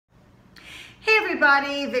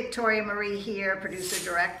everybody, Victoria Marie here,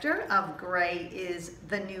 producer-director of Gray is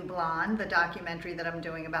the New Blonde, the documentary that I'm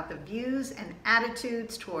doing about the views and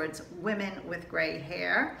attitudes towards women with gray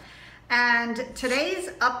hair. And today's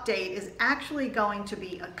update is actually going to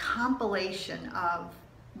be a compilation of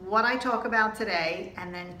what I talk about today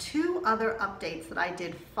and then two other updates that I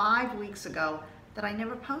did 5 weeks ago that I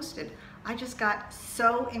never posted. I just got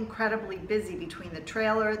so incredibly busy between the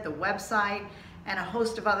trailer, the website, and a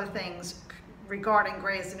host of other things regarding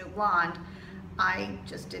Gray is the New Blonde. I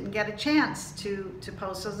just didn't get a chance to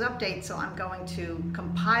post those updates, so I'm going to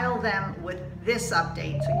compile them with this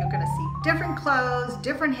update. So you're going to see different clothes,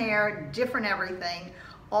 different hair, different everything,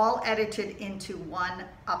 all edited into one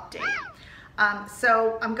update.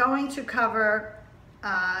 So I'm going to cover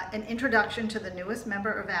an introduction to the newest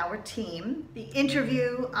member of our team. The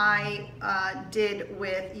interview I did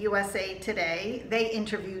with USA Today, they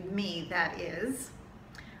interviewed me, that is.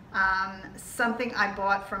 Something I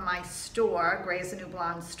bought from my store, Gray is the New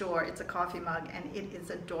Blonde store. It's a coffee mug and it is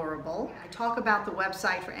adorable. I talk about the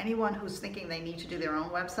website for anyone who's thinking they need to do their own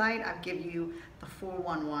website. I'll give you the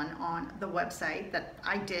 411 on the website that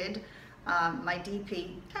I did. My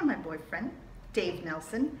DP and my boyfriend, Dave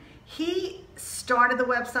Nelson, he started the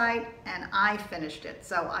website and I finished it.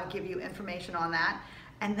 So I'll give you information on that.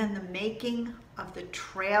 And then the making of the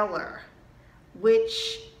trailer,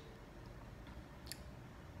 which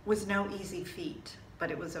was no easy feat, but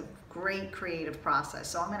it was a great creative process.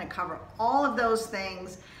 So I'm going to cover all of those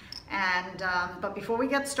things. And but before we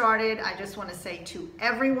get started, I just want to say to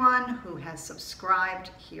everyone who has subscribed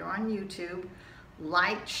here on YouTube,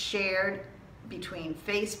 liked, shared between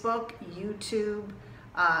Facebook, YouTube,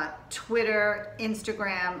 Twitter,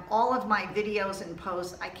 Instagram, all of my videos and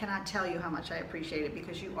posts, I cannot tell you how much I appreciate it,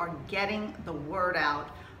 because you are getting the word out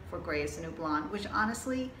for Gray is the New Blonde, which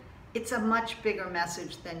honestly, it's a much bigger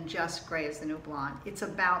message than just Gray is the New Blonde. It's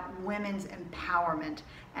about women's empowerment,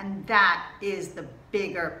 and that is the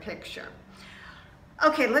bigger picture.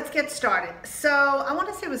 Okay, let's get started. So I want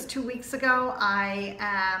to say it was 2 weeks ago. I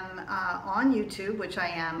am on YouTube, which I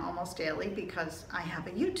am almost daily because I have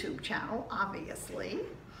a YouTube channel, obviously.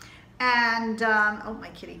 And, oh,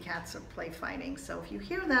 my kitty cats are play fighting. So if you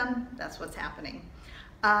hear them, that's what's happening.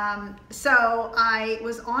 So I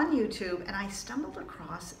was on YouTube and I stumbled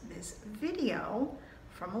across this video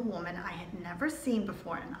from a woman I had never seen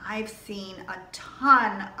before. And I've seen a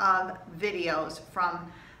ton of videos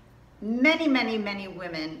from many, many, many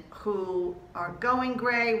women who are going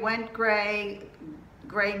gray, went gray,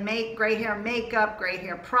 gray hair makeup, gray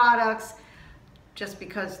hair products, just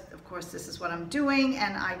because, of course, this is what I'm doing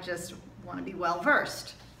and I just want to be well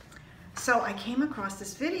versed. So I came across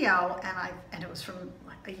this video and it was from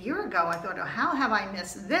like a year ago. I thought, oh, how have I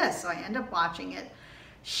missed this? So I ended up watching it.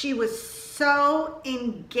 She was so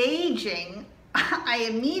engaging. I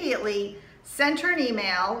immediately sent her an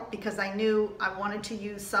email because I knew I wanted to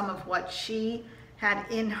use some of what she had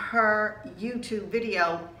in her YouTube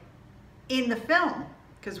video in the film,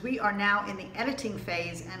 because we are now in the editing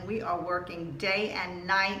phase and we are working day and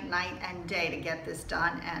night, night and day to get this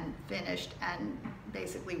done and finished and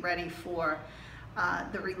basically ready for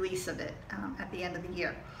the release of it at the end of the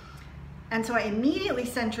year. And so I immediately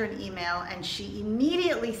sent her an email and she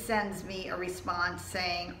immediately sends me a response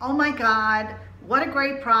saying, oh my God, what a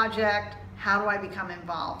great project. How do I become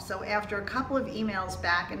involved? So after a couple of emails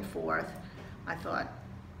back and forth, I thought,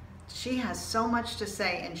 she has so much to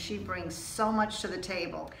say and she brings so much to the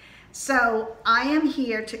table. So I am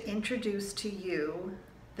here to introduce to you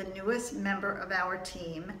the newest member of our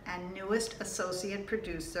team and newest associate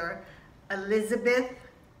producer, Elizabeth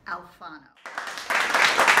Alfano.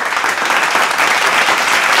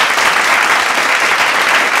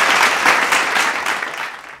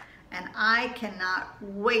 And I cannot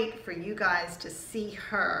wait for you guys to see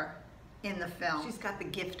her in the film. She's got the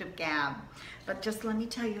gift of gab. But just let me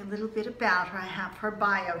tell you a little bit about her. I have her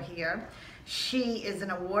bio here. She is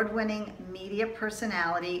an award-winning media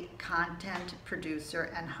personality, content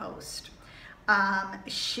producer, and host.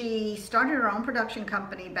 She started her own production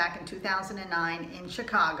company back in 2009 in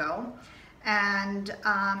Chicago, and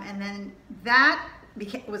then that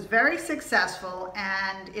was very successful,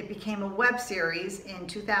 and it became a web series in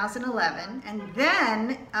 2011. And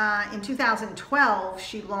then in 2012,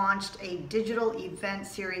 she launched a digital event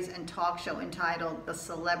series and talk show entitled The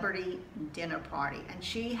Celebrity Dinner Party. And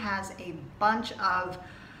she has a bunch of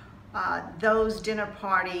those dinner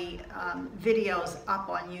party videos up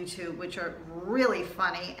on YouTube, which are really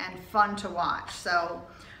funny and fun to watch. So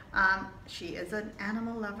she is an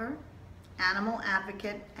animal lover, animal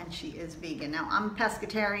advocate, and she is vegan. Now, I'm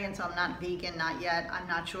pescatarian, so I'm not vegan, not yet. I'm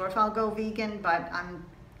not sure if I'll go vegan, but I'm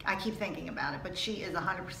I keep thinking about it, but she is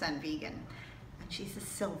 100% vegan. And she's a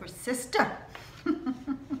silver sister.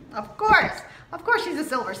 Of course she's a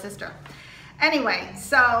silver sister. Anyway,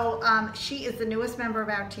 so she is the newest member of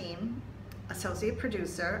our team, associate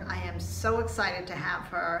producer. I am so excited to have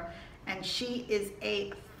her, and she is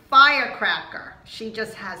a firecracker. She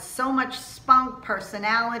just has so much spunk,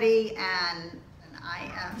 personality, and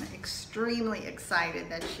I am extremely excited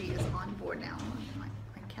that she is on board now. My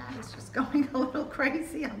cat is just going a little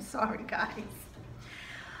crazy. I'm sorry, guys.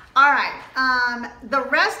 All right, the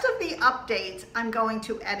rest of the updates I'm going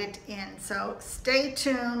to edit in, so stay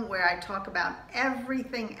tuned where I talk about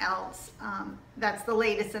everything else that's the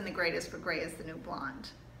latest and the greatest for Gray is the New Blonde.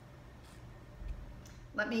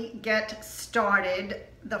 Let me get started.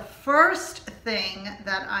 The first thing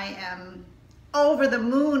that I am over the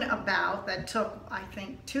moon about, that took, I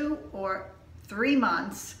think, 2 or 3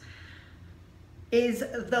 months, is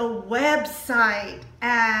the website.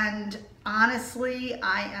 And honestly,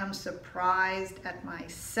 I am surprised at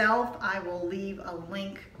myself. I will leave a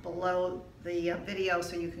link below the video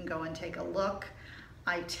so you can go and take a look.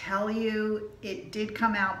 I tell you, it did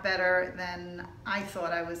come out better than I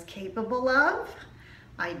thought I was capable of.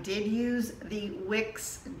 I did use the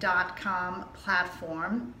Wix.com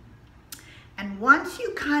platform. And once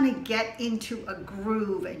you kind of get into a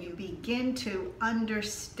groove and you begin to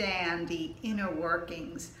understand the inner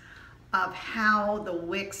workings of how the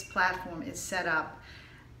Wix platform is set up,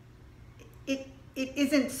 it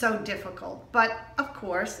isn't so difficult. But of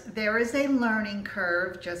course, there is a learning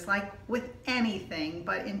curve, just like with anything.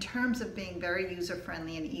 But in terms of being very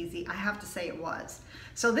user-friendly and easy, I have to say it was.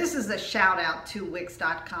 So this is a shout out to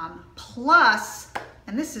Wix.com. Plus,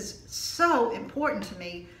 and this is so important to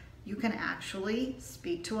me, you can actually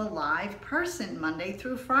speak to a live person Monday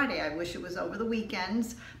through Friday. I wish it was over the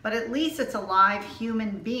weekends, but at least it's a live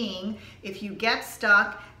human being. If you get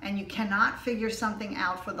stuck and you cannot figure something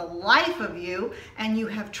out for the life of you, and you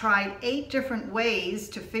have tried 8 different ways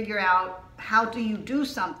to figure out how do you do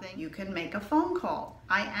something, you can make a phone call.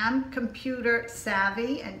 I am computer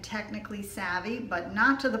savvy and technically savvy, but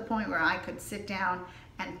not to the point where I could sit down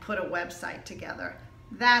and put a website together.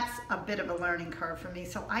 That's a bit of a learning curve for me,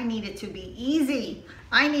 so I need it to be easy.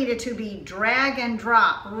 I need it to be drag and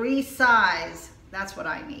drop, resize. That's what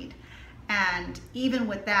I need. And even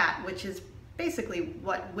with that, which is basically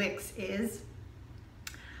what Wix is,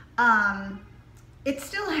 it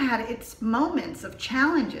still had its moments of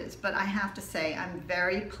challenges, but I have to say I'm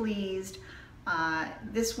very pleased.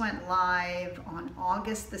 This went live on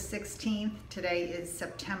August the 16th. Today is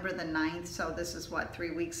September the 9th, so this is what,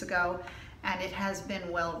 3 weeks ago. And it has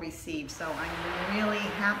been well received, so I'm really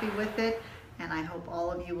happy with it, and I hope all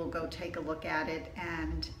of you will go take a look at it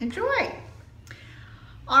and enjoy.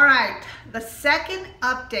 All right, the second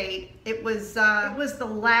update, it was the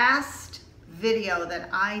last video that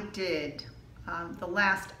I did, the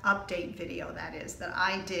last update video that is, that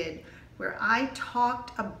I did, where I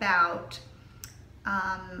talked about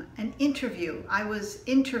an interview. I was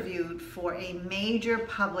interviewed for a major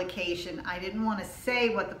publication. I didn't want to say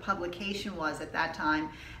what the publication was at that time,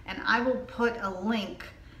 and I will put a link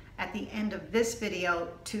at the end of this video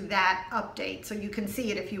to that update so you can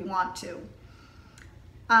see it if you want to.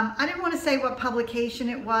 I didn't want to say what publication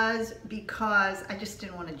it was because I just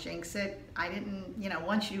didn't want to jinx it. I didn't, you know,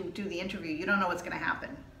 once you do the interview, you don't know what's going to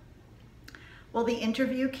happen. Well, the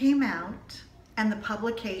interview came out, and the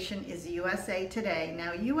publication is USA Today.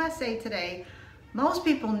 Now, USA Today, most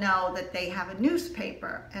people know that they have a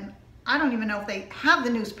newspaper, and I don't even know if they have the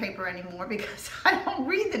newspaper anymore because I don't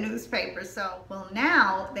read the newspaper. So, well,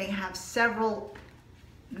 now they have several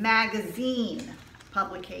magazine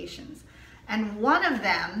publications, and one of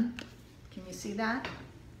them, can you see that?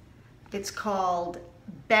 It's called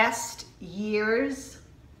Best Years,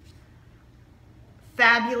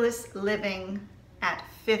 Fabulous Living at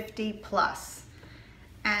 50 Plus.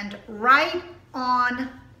 And right on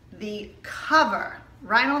the cover,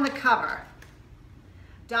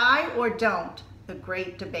 Die or Don't, the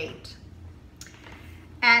Great Debate.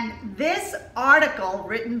 And this article,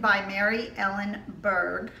 written by Mary Ellen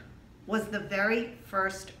Berg, was the very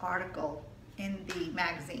first article in the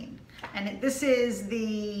magazine. And this is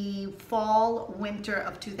the fall winter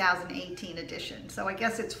of 2018 edition. So I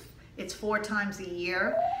guess it's 4 times a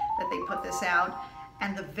year that they put this out.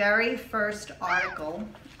 And the very first article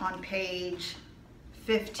on page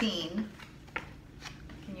 15,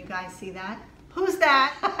 can you guys see that? Who's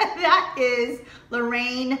that? That is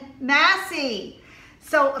Lorraine Massey.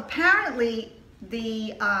 So apparently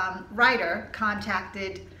the writer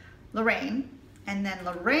contacted Lorraine, and then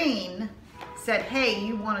Lorraine said, hey,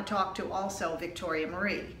 you want to talk to also Victoria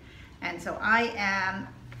Marie. And so I am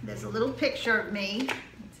there's a little picture of me.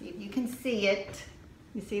 Let's see if you can see it.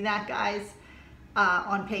 You see that, guys?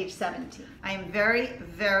 On page 17. I am very,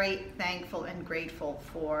 very thankful and grateful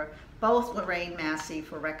for both Lorraine Massey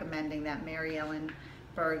for recommending that Mary Ellen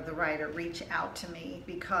Berg, the writer, reach out to me,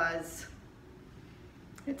 because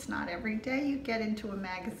it's not every day you get into a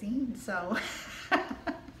magazine, so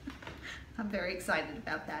I'm very excited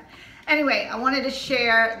about that. Anyway, I wanted to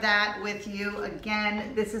share that with you.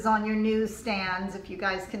 Again, this is on your newsstands, if you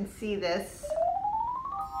guys can see this.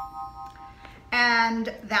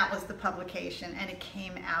 And that was the publication, and it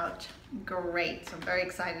came out great. So I'm very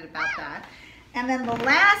excited about that. And then the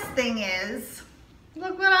last thing is,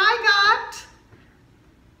 look what I got.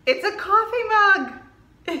 It's a coffee mug.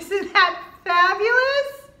 Isn't that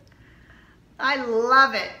fabulous? I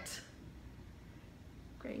love it.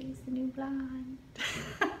 Gray's the new blonde.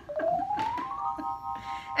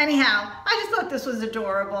 Anyhow, I just thought this was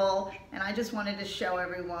adorable, and I just wanted to show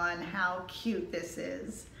everyone how cute this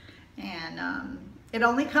is. And it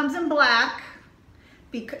only comes in black,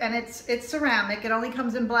 and it's ceramic. It only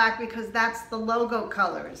comes in black because that's the logo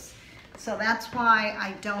colors. So that's why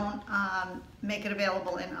I don't make it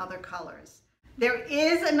available in other colors. There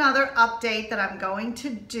is another update that I'm going to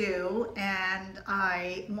do, and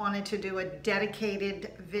I wanted to do a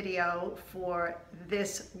dedicated video for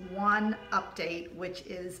this one update, which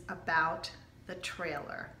is about the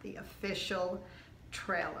trailer, the official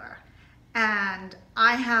trailer. And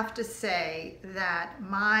I have to say that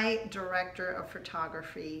my director of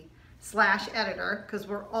photography / editor, because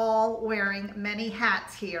we're all wearing many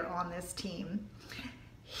hats here on this team,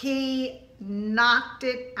 he knocked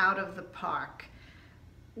it out of the park.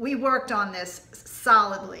 We worked on this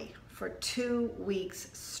solidly for 2 weeks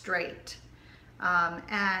straight.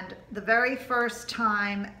 And the very first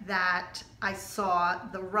time that I saw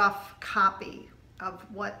the rough copy of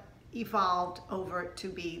what evolved over to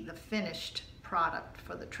be the finished product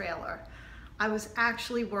for the trailer, I was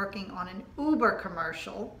actually working on an Uber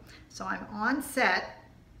commercial. So I'm on set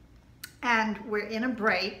and we're in a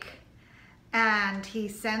break, and he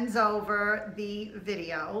sends over the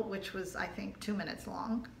video, which was, I think, 2 minutes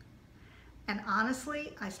long. And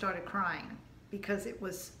honestly, I started crying because it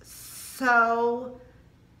was so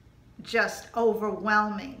just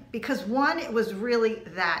overwhelming. Because one, it was really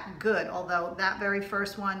that good, although that very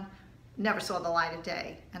first one never saw the light of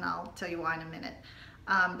day, and I'll tell you why in a minute.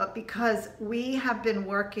 But because we have been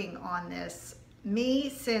working on this, me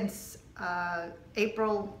since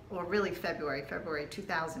April, or really February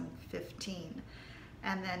 2015.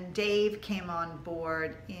 And then Dave came on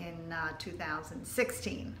board in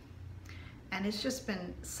 2016. And it's just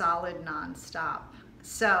been solid nonstop.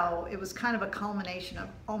 So it was kind of a culmination of,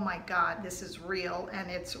 oh my God, this is real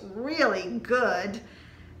and it's really good.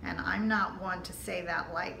 And I'm not one to say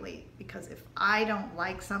that lightly, because if I don't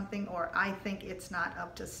like something or I think it's not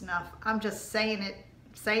up to snuff, I'm just saying it.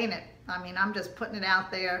 I mean, I'm just putting it out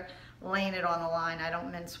there, laying it on the line. I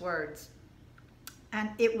don't mince words. And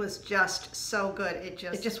it was just so good. It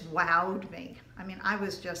just wowed me. I mean, I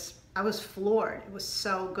was floored. It was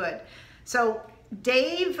so good. So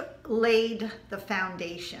Dave laid the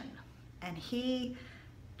foundation, and he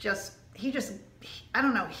just, I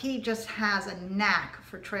don't know, he just has a knack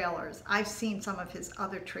for trailers. I've seen some of his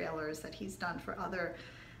other trailers that he's done for other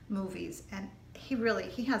movies, and he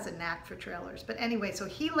has a knack for trailers. But anyway, so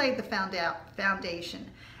he laid the foundation,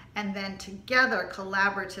 and then together,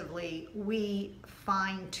 collaboratively, we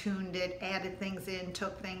fine-tuned it, added things in,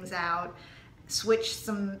 took things out, switched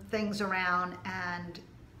some things around, and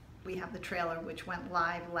we have the trailer, which went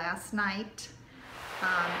live last night,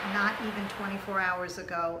 not even 24 hours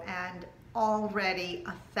ago, and already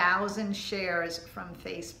 1,000 shares from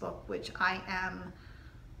Facebook, which I am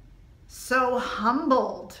so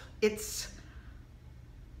humbled. It's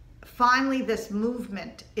finally, this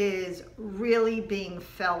movement is really being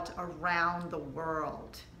felt around the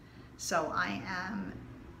world. So I am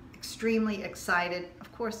extremely excited,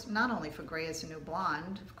 of course, not only for Gray is the New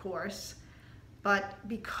Blonde, of course, but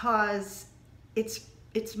because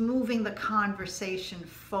it's moving the conversation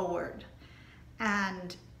forward.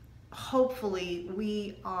 And hopefully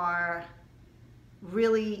we are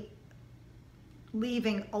really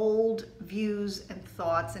leaving old views and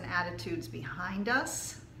thoughts and attitudes behind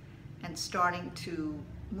us and starting to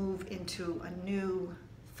move into a new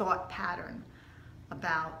thought pattern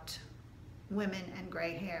about women and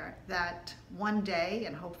gray hair, that one day,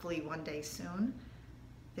 and hopefully one day soon,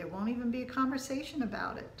 there won't even be a conversation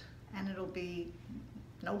about it, and it'll be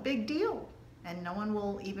no big deal, and no one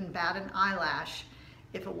will even bat an eyelash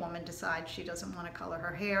if a woman decides she doesn't want to color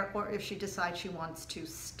her hair, or if she decides she wants to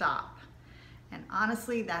stop. And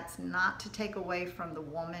honestly, that's not to take away from the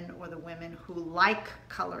woman or the women who like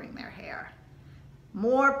coloring their hair.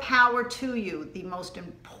 More power to you. The most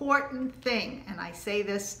important thing, and I say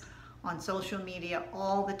this on social media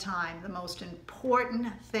all the time, the most important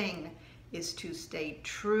thing is to stay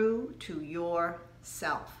true to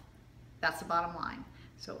yourself. That's the bottom line.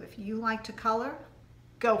 So if you like to color,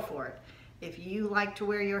 go for it. If you like to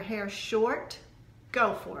wear your hair short,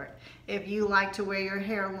 go for it. If you like to wear your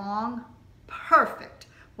hair long, perfect.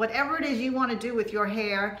 Whatever it is you want to do with your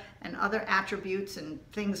hair and other attributes and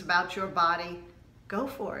things about your body, go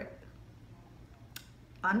for it.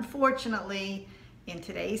 Unfortunately, in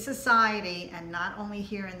today's society, and not only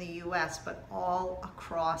here in the US, but all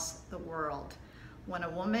across the world, when a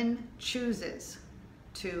woman chooses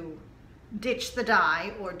to ditch the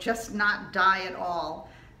dye or just not dye at all,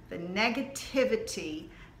 the negativity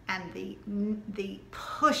and the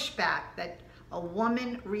pushback that a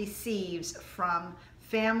woman receives from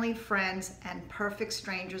family, friends, and perfect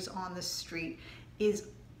strangers on the street is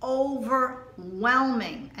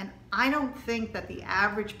overwhelming. And I don't think that the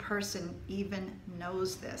average person even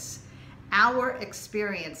knows this. Our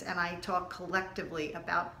experience, and I talk collectively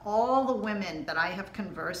about all the women that I have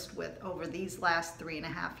conversed with over these last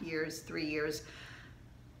 3.5 years, 3 years,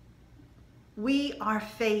 we are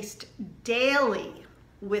faced daily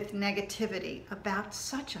with negativity about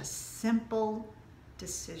such a simple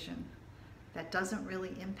decision that doesn't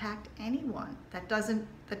really impact anyone, that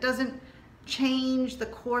doesn't change the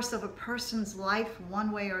course of a person's life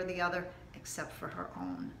one way or the other except for her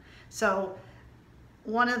own. So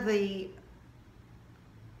one of the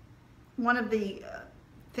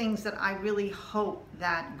things that I really hope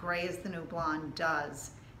that Gray is the New Blonde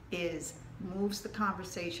does is moves the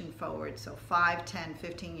conversation forward. So 5, 10,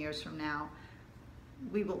 15 years from now,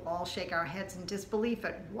 we will all shake our heads in disbelief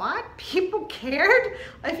at what? People cared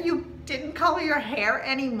if you didn't color your hair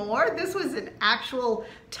anymore? This was an actual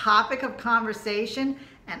topic of conversation,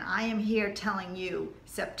 and I am here telling you,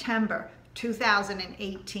 September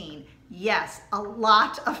 2018, yes, a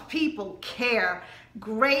lot of people care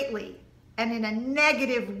greatly and in a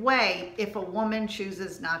negative way if a woman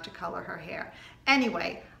chooses not to color her hair.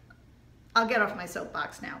 Anyway, I'll get off my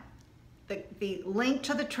soapbox now. The link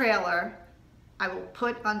to the trailer I will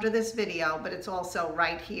put under this video, but it's also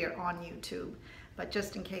right here on YouTube. But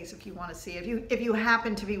just in case, if you want to see, if you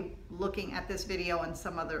happen to be looking at this video on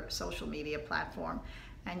some other social media platform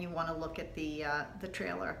and you want to look at the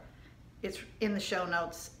trailer, it's in the show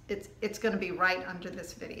notes. It's going to be right under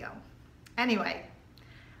this video. Anyway,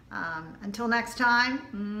 until next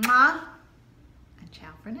time, mwah, and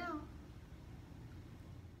ciao for now.